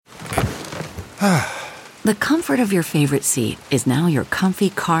The comfort of your favorite seat is now your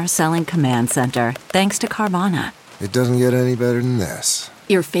comfy car selling command center, thanks to Carvana. It doesn't get any better than this.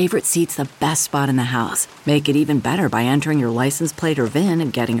 Your favorite seat's the best spot in the house. Make it even better by entering your license plate or VIN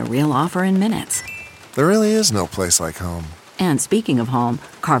and getting a real offer in minutes. There really is no place like home. And speaking of home,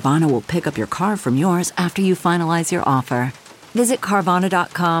 Carvana will pick up your car from yours after you finalize your offer. Visit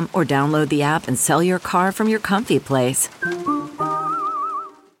Carvana.com or download the app and sell your car from your comfy place.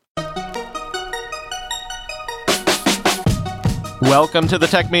 Welcome to the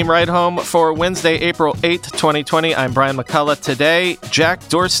Tech Meme Ride Home for Wednesday, April 8th, 2020. I'm Brian McCullough. Today, Jack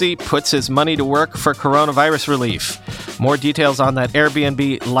Dorsey puts his money to work for coronavirus relief. More details on that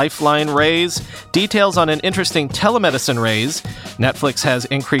Airbnb Lifeline raise. Details on an interesting telemedicine raise. Netflix has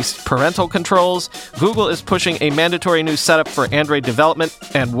increased parental controls. Google is pushing a mandatory new setup for Android development.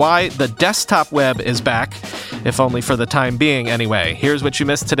 And why the desktop web is back, if only for the time being anyway. Here's what you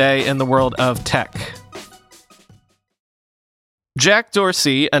missed today in the world of tech. Jack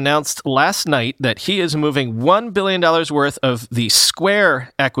Dorsey announced last night that he is moving $1 billion worth of the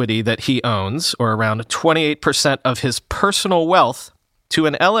Square equity that he owns, or around 28% of his personal wealth, to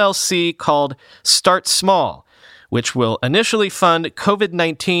an LLC called Start Small, which will initially fund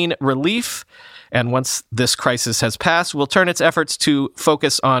COVID-19 relief, and once this crisis has passed, will turn its efforts to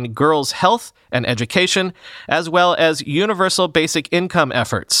focus on girls' health and education, as well as universal basic income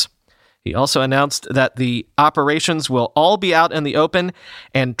efforts. He also announced that the operations will all be out in the open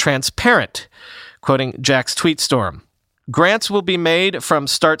and transparent, quoting Jack's tweet storm. Grants will be made from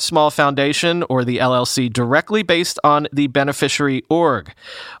Start Small Foundation or the LLC directly based on the beneficiary org.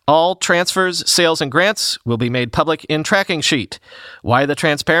 All transfers, sales, and grants will be made public in tracking sheet. Why the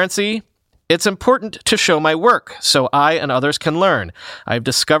transparency? It's important to show my work so I and others can learn. I've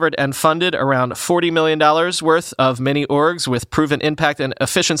discovered and funded around $40 million worth of mini orgs with proven impact and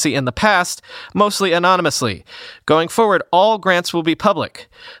efficiency in the past, mostly anonymously. Going forward, all grants will be public.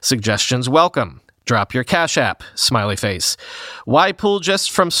 Suggestions welcome. Drop your Cash App, smiley face. Why pull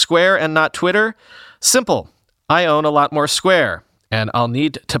just from Square and not Twitter? Simple. I own a lot more Square, and I'll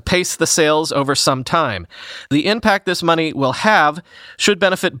need to pace the sales over some time. The impact this money will have should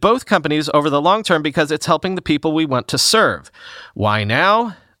benefit both companies over the long term because it's helping the people we want to serve. Why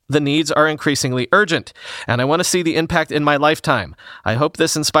now? The needs are increasingly urgent, and I want to see the impact in my lifetime. I hope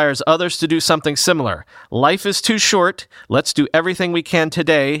this inspires others to do something similar. Life is too short. Let's do everything we can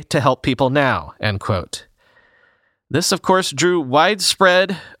today to help people now, end quote. This, of course, drew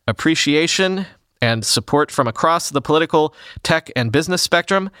widespread appreciation and support from across the political, tech, and business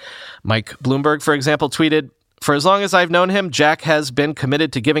spectrum. Mike Bloomberg, for example, tweeted, "For as long as I've known him, Jack has been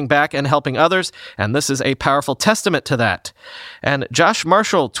committed to giving back and helping others, and this is a powerful testament to that." And Josh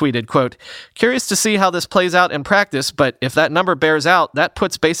Marshall tweeted, quote, "Curious to see how this plays out in practice, but if that number bears out, that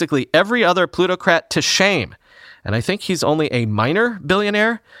puts basically every other plutocrat to shame. And I think he's only a minor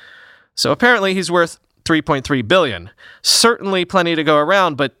billionaire. So apparently he's worth $3.3 billion. Certainly plenty to go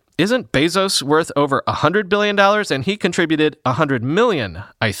around, but isn't Bezos worth over $100 billion? And he contributed $100 million,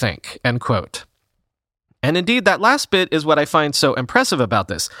 I think," end quote. And indeed, that last bit is what I find so impressive about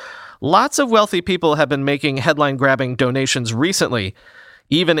this. Lots of wealthy people have been making headline-grabbing donations recently,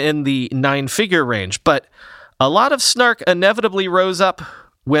 even in the 9-figure range. But a lot of snark inevitably rose up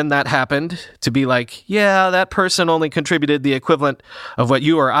when that happened to be like, yeah, that person only contributed the equivalent of what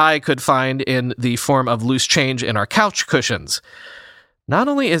you or I could find in the form of loose change in our couch cushions. Not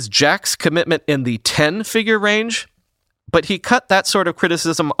only is Jack's commitment in the 10-figure range, but he cut that sort of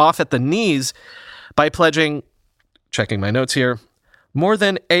criticism off at the knees by pledging, checking my notes here, more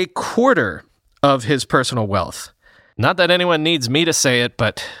than a quarter of his personal wealth. Not that anyone needs me to say it,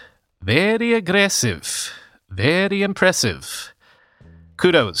 but very aggressive, very impressive.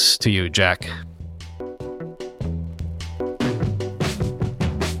 Kudos to you, Jack.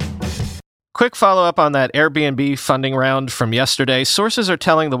 Quick follow-up on that Airbnb funding round from yesterday. Sources are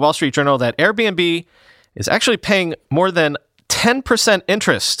telling the Wall Street Journal that Airbnb is actually paying more than 10%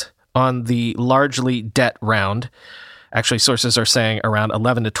 interest on the largely debt round. Actually, sources are saying around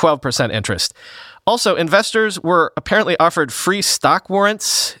 11 to 12% interest. Also, investors were apparently offered free stock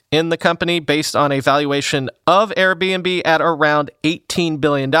warrants in the company based on a valuation of Airbnb at around $18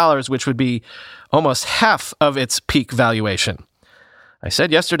 billion, which would be almost half of its peak valuation. I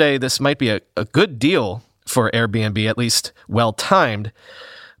said yesterday this might be a good deal for Airbnb, at least well-timed,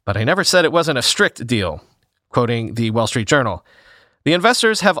 but I never said it wasn't a strict deal, quoting the Wall Street Journal. The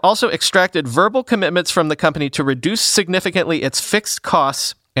investors have also extracted verbal commitments from the company to reduce significantly its fixed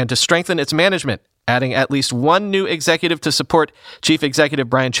costs and to strengthen its management, adding at least one new executive to support Chief Executive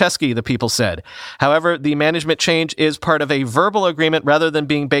Brian Chesky, the People said. However, the management change is part of a verbal agreement rather than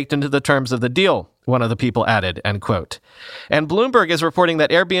being baked into the terms of the deal, one of the People added, end quote. And Bloomberg is reporting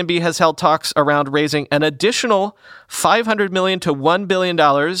that Airbnb has held talks around raising an additional $500 million to $1 billion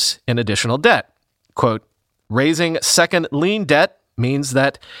in additional debt. Quote, raising second lien debt means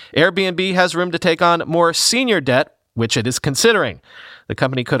that Airbnb has room to take on more senior debt, which it is considering. The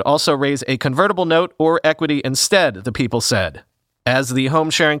company could also raise a convertible note or equity instead, the People said. As the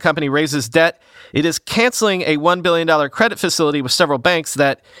home-sharing company raises debt, it is canceling a $1 billion credit facility with several banks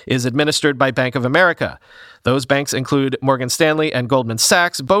that is administered by Bank of America. Those banks include Morgan Stanley and Goldman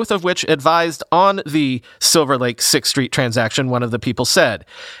Sachs, both of which advised on the Silver Lake 6th Street transaction, one of the People said.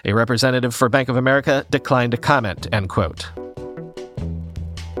 A representative for Bank of America declined to comment, end quote.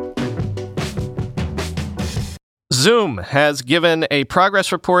 Zoom has given a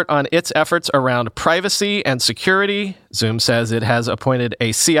progress report on its efforts around privacy and security. Zoom says it has appointed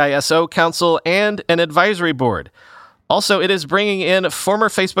a CISO council and an advisory board. Also, it is bringing in former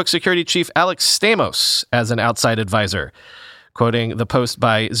Facebook security chief Alex Stamos as an outside advisor, quoting the post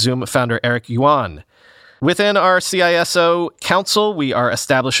by Zoom founder Eric Yuan. Within our CISO council, we are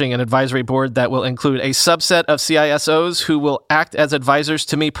establishing an advisory board that will include a subset of CISOs who will act as advisors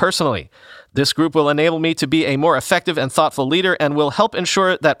to me personally. This group will enable me to be a more effective and thoughtful leader and will help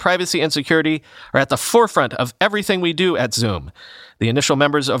ensure that privacy and security are at the forefront of everything we do at Zoom. The initial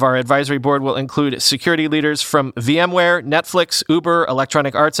members of our advisory board will include security leaders from VMware, Netflix, Uber,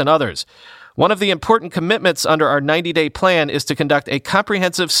 Electronic Arts, and others. One of the important commitments under our 90-day plan is to conduct a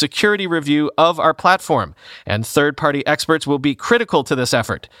comprehensive security review of our platform, and third-party experts will be critical to this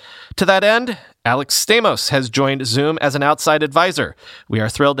effort. To that end, Alex Stamos has joined Zoom as an outside advisor. We are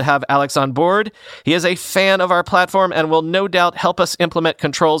thrilled to have Alex on board. He is a fan of our platform and will no doubt help us implement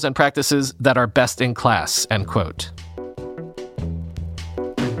controls and practices that are best in class, end quote.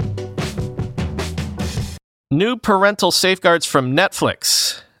 New parental safeguards from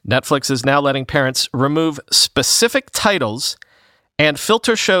Netflix. Netflix is now letting parents remove specific titles and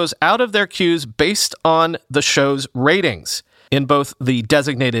filter shows out of their queues based on the show's ratings in both the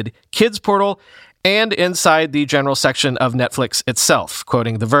designated kids portal and inside the general section of Netflix itself,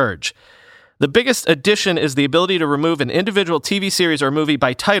 quoting The Verge. The biggest addition is the ability to remove an individual TV series or movie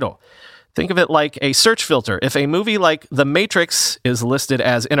by title. Think of it like a search filter. If a movie like The Matrix is listed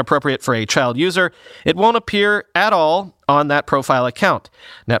as inappropriate for a child user, it won't appear at all on that profile account.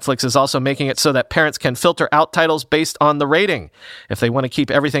 Netflix is also making it so that parents can filter out titles based on the rating. If they want to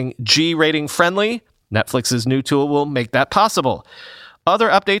keep everything G rating friendly, Netflix's new tool will make that possible. Other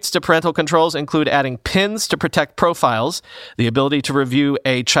updates to parental controls include adding pins to protect profiles, the ability to review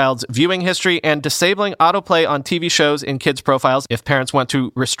a child's viewing history, and disabling autoplay on TV shows in kids' profiles if parents want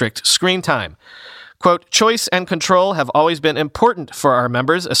to restrict screen time. Quote, choice and control have always been important for our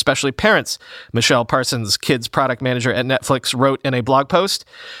members, especially parents, Michelle Parsons, kids product manager at Netflix, wrote in a blog post.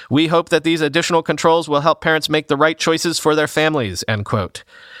 We hope that these additional controls will help parents make the right choices for their families, end quote.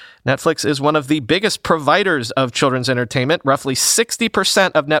 Netflix is one of the biggest providers of children's entertainment. Roughly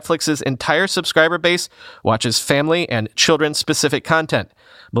 60% of Netflix's entire subscriber base watches family and children-specific content.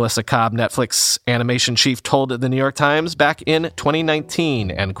 Melissa Cobb, Netflix animation chief, told the New York Times back in 2019,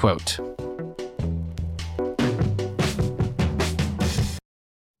 end quote.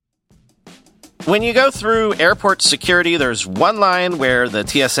 When you go through airport security, there's one line where the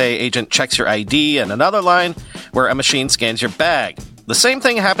TSA agent checks your ID and another line where a machine scans your bag. The same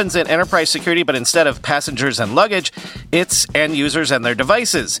thing happens in enterprise security, but instead of passengers and luggage, it's end users and their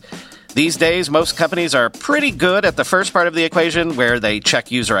devices. These days, most companies are pretty good at the first part of the equation where they check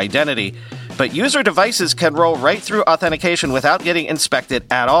user identity, but user devices can roll right through authentication without getting inspected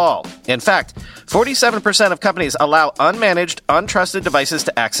at all. In fact, 47% of companies allow unmanaged, untrusted devices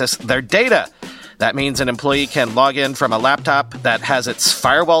to access their data. That means an employee can log in from a laptop that has its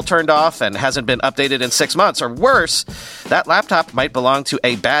firewall turned off and hasn't been updated in 6 months. Or worse, that laptop might belong to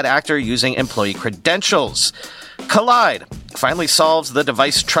a bad actor using employee credentials. Kolide finally solves the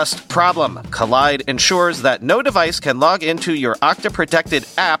device trust problem. Kolide ensures that no device can log into your Okta-protected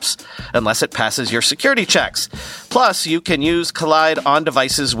apps unless it passes your security checks. Plus, you can use Kolide on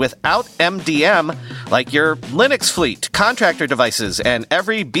devices without MDM, like your Linux fleet, contractor devices, and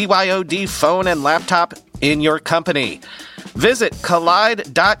every BYOD phone and laptop in your company. Visit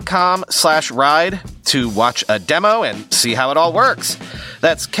kolide.com/ride to watch a demo and see how it all works.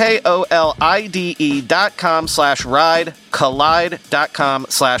 That's KOLIDE.com/ride,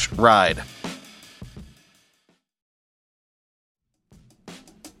 kolide.com/ride.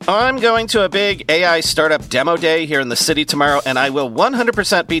 I'm going to a big AI startup demo day here in the city tomorrow, and I will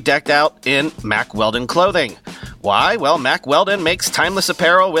 100% be decked out in Mack Weldon clothing. Why? Well, Mack Weldon makes timeless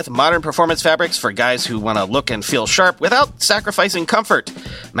apparel with modern performance fabrics for guys who want to look and feel sharp without sacrificing comfort.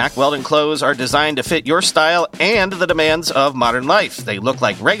 Mack Weldon clothes are designed to fit your style and the demands of modern life. They look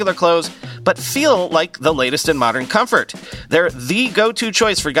like regular clothes, but feel like the latest in modern comfort. They're the go-to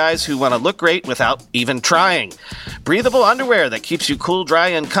choice for guys who want to look great without even trying. Breathable underwear that keeps you cool, dry,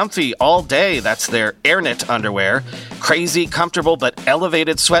 and comfy all day. That's their AirKnit underwear. Crazy, comfortable, but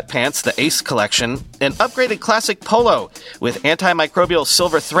elevated sweatpants, the Ace collection. An upgraded classic polo with antimicrobial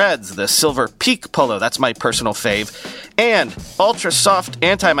silver threads, the Silver Peak polo. That's my personal fave. And ultra-soft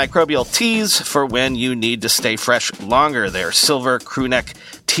antimicrobial tees for when you need to stay fresh longer. Their silver crewneck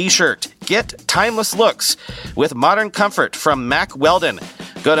t-shirt. Get timeless looks with modern comfort from Mack Weldon.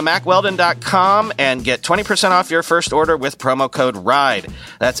 Go to MackWeldon.com and get 20% off your first order with promo code RIDE.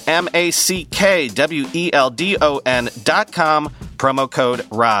 That's MackWeldon.com, promo code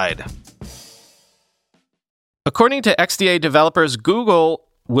RIDE. According to XDA developers, Google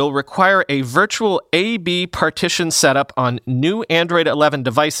will require a virtual A/B partition setup on new Android 11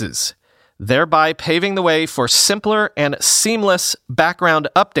 devices, thereby paving the way for simpler and seamless background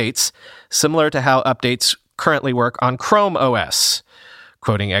updates, similar to how updates currently work on Chrome OS.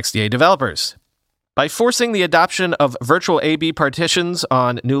 Quoting XDA developers, by forcing the adoption of virtual A/B partitions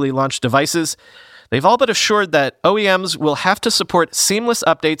on newly launched devices, they've all but assured that OEMs will have to support seamless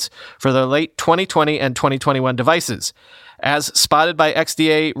updates for their late 2020 and 2021 devices. As spotted by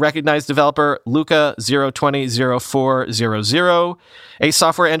XDA recognized developer Luca0200400, a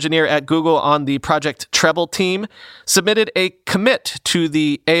software engineer at Google on the Project Treble team, submitted a commit to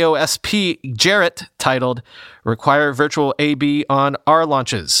the AOSP Jarrett titled Require Virtual A/B on our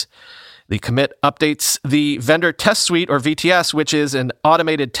launches. The commit updates the Vendor Test Suite, or VTS, which is an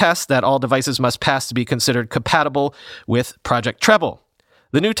automated test that all devices must pass to be considered compatible with Project Treble.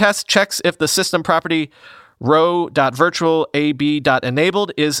 The new test checks if the system property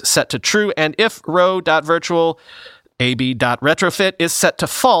row.virtual.ab.enabled is set to true, and if row.virtual.ab.retrofit is set to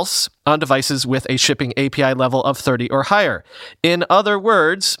false on devices with a shipping API level of 30 or higher. In other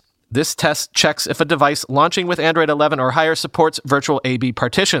words, this test checks if a device launching with Android 11 or higher supports virtual A/B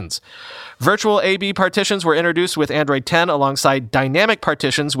partitions. Virtual A/B partitions were introduced with Android 10 alongside dynamic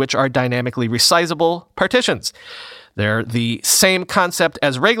partitions, which are dynamically resizable partitions. They're the same concept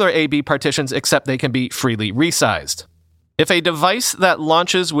as regular A/B partitions, except they can be freely resized. If a device that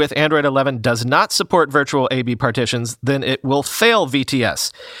launches with Android 11 does not support virtual A/B partitions, then it will fail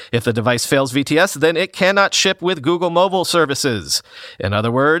VTS. If the device fails VTS, then it cannot ship with Google mobile services. In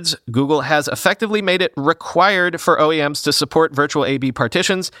other words, Google has effectively made it required for OEMs to support virtual A/B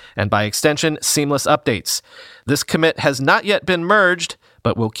partitions and, by extension, seamless updates. This commit has not yet been merged,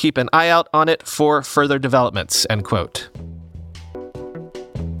 but we'll keep an eye out on it for further developments, end quote.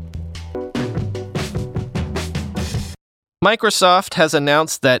 Microsoft has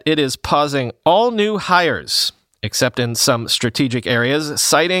announced that it is pausing all new hires, except in some strategic areas,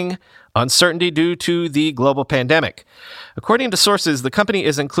 citing uncertainty due to the global pandemic. According to sources, the company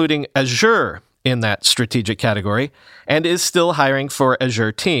is including Azure in that strategic category and is still hiring for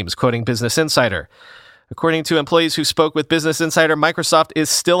Azure teams, quoting Business Insider. According to employees who spoke with Business Insider, Microsoft is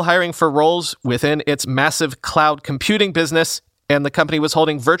still hiring for roles within its massive cloud computing business, and the company was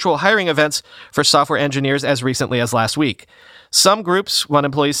holding virtual hiring events for software engineers as recently as last week. Some groups, one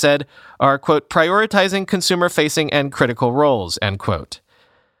employee said, are, quote, prioritizing consumer-facing and critical roles, end quote.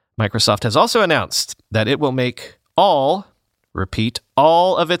 Microsoft has also announced that it will make all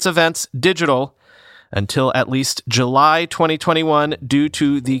of its events digital until at least July 2021 due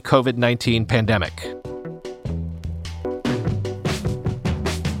to the COVID-19 pandemic.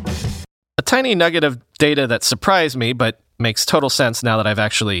 A tiny nugget of data that surprised me, but makes total sense now that I've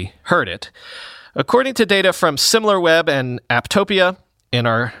actually heard it. According to data from SimilarWeb and Apptopia, in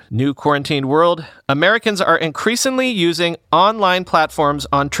our new quarantined world, Americans are increasingly using online platforms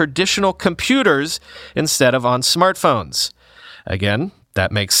on traditional computers instead of on smartphones. Again,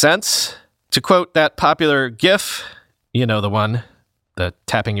 that makes sense. To quote that popular GIF, you know the one, the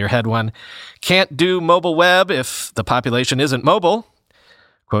tapping your head one, can't do mobile web if the population isn't mobile.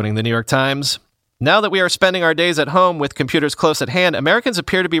 Quoting the New York Times, now that we are spending our days at home with computers close at hand, Americans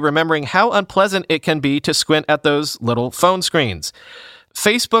appear to be remembering how unpleasant it can be to squint at those little phone screens.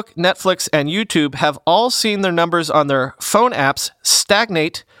 Facebook, Netflix, and YouTube have all seen their numbers on their phone apps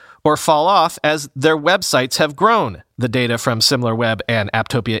stagnate or fall off as their websites have grown, the data from SimilarWeb and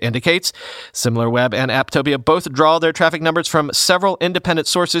Apptopia indicates. SimilarWeb and Apptopia both draw their traffic numbers from several independent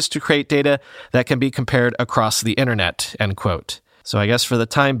sources to create data that can be compared across the internet, end quote. So I guess for the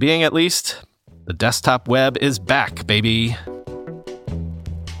time being at least, the desktop web is back, baby.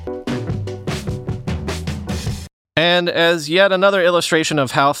 And as yet another illustration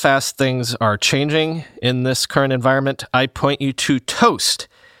of how fast things are changing in this current environment, I point you to Toast,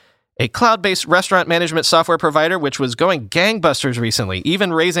 a cloud-based restaurant management software provider which was going gangbusters recently,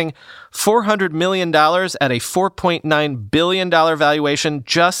 even raising $400 million at a $4.9 billion valuation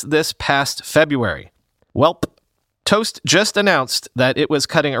just this past February. Welp, Toast just announced that it was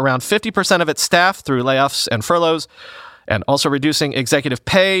cutting around 50% of its staff through layoffs and furloughs, and also reducing executive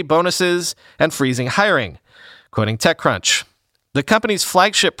pay, bonuses, and freezing hiring. Quoting TechCrunch, the company's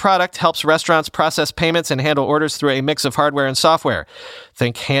flagship product helps restaurants process payments and handle orders through a mix of hardware and software.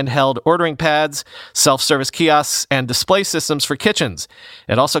 Think handheld ordering pads, self-service kiosks, and display systems for kitchens.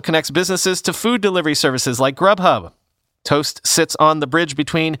 It also connects businesses to food delivery services like Grubhub. Toast sits on the bridge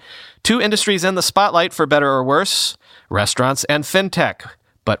between two industries in the spotlight, for better or worse, restaurants and fintech.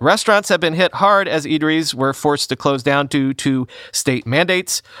 But restaurants have been hit hard as eateries were forced to close down due to state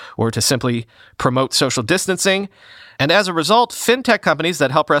mandates or to simply promote social distancing. And as a result, fintech companies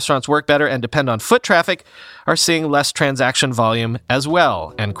that help restaurants work better and depend on foot traffic are seeing less transaction volume as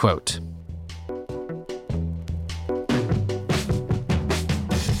well, end quote.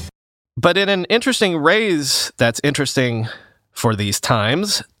 But in an interesting raise that's interesting for these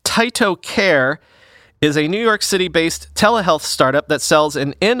times, TytoCare is a New York City-based telehealth startup that sells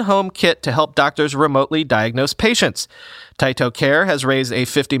an in-home kit to help doctors remotely diagnose patients. TytoCare has raised a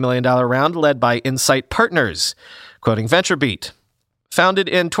 $50 million round led by Insight Partners, quoting VentureBeat. Founded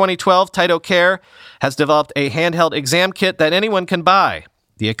in 2012, TytoCare has developed a handheld exam kit that anyone can buy.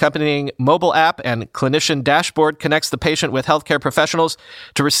 The accompanying mobile app and clinician dashboard connects the patient with healthcare professionals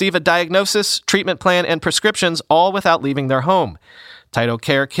to receive a diagnosis, treatment plan, and prescriptions, all without leaving their home.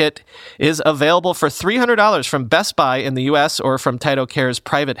 TytoCare Kit is available for $300 from Best Buy in the U.S. or from TytoCare's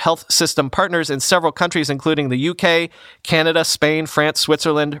private health system partners in several countries, including the UK, Canada, Spain, France,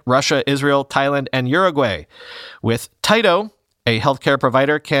 Switzerland, Russia, Israel, Thailand, and Uruguay. With Tyto, a healthcare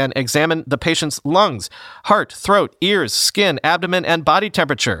provider can examine the patient's lungs, heart, throat, ears, skin, abdomen, and body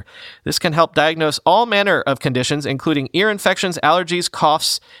temperature. This can help diagnose all manner of conditions, including ear infections, allergies,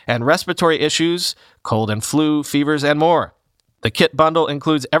 coughs, and respiratory issues, cold and flu, fevers, and more. The kit bundle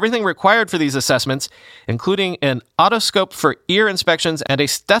includes everything required for these assessments, including an otoscope for ear inspections and a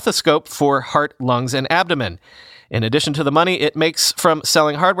stethoscope for heart, lungs, and abdomen. In addition to the money it makes from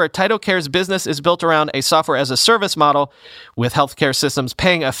selling hardware, TytoCare's business is built around a software-as-a-service model, with healthcare systems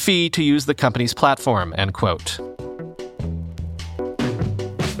paying a fee to use the company's platform, end quote.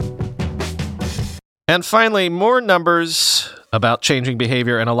 And finally, more numbers about changing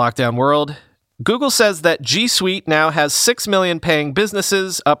behavior in a lockdown world. Google says that G Suite now has 6 million paying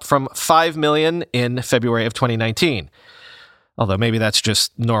businesses, up from 5 million in February of 2019. Although maybe that's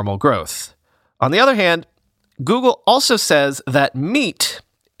just normal growth. On the other hand, Google also says that Meet,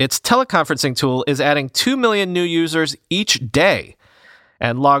 its teleconferencing tool, is adding 2 million new users each day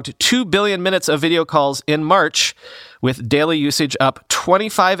and logged 2 billion minutes of video calls in March, with daily usage up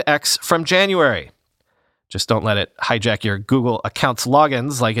 25x from January. Just don't let it hijack your Google account's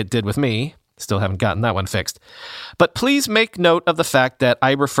logins like it did with me. Still haven't gotten that one fixed. But please make note of the fact that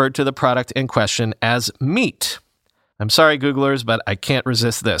I referred to the product in question as Meet. I'm sorry, Googlers, but I can't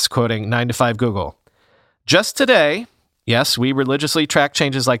resist this, quoting 9to5Google. Just today, yes, we religiously track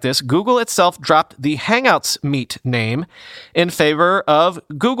changes like this, Google itself dropped the Hangouts Meet name in favor of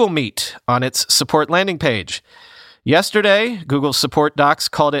Google Meet on its support landing page. Yesterday, Google's support docs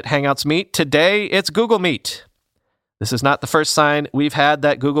called it Hangouts Meet. Today, it's Google Meet. This is not the first sign we've had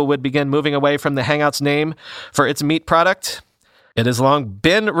that Google would begin moving away from the Hangouts name for its Meet product. It has long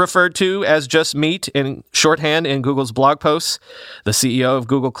been referred to as just Meet in shorthand in Google's blog posts. The CEO of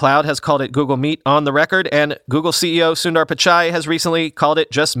Google Cloud has called it Google Meet on the record, and Google CEO Sundar Pichai has recently called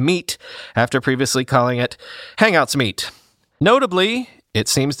it just Meet after previously calling it Hangouts Meet. Notably, it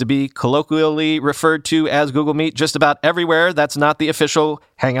seems to be colloquially referred to as Google Meet just about everywhere. That's not the official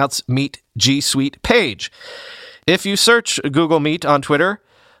Hangouts Meet G Suite page. If you search Google Meet on Twitter,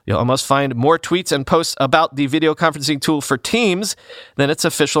 you'll almost find more tweets and posts about the video conferencing tool for Teams than its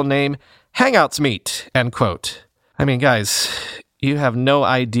official name, Hangouts Meet, end quote. I mean, guys, you have no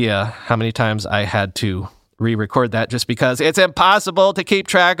idea how many times I had to re-record that just because it's impossible to keep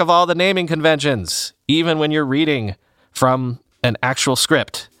track of all the naming conventions, even when you're reading from an actual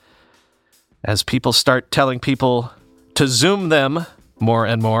script. As people start telling people to Zoom them more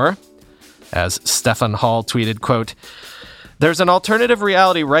and more, as Stefan Hall tweeted, quote, "There's an alternative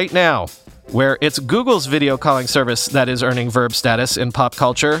reality right now where it's Google's video calling service that is earning verb status in pop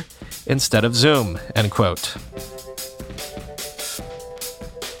culture instead of Zoom," end quote.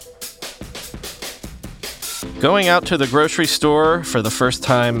 going out to the grocery store for the first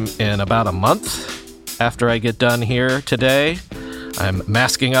time in about a month after I get done here today. I'm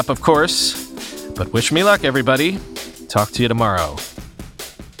masking up, of course, but wish me luck, everybody. Talk to you tomorrow.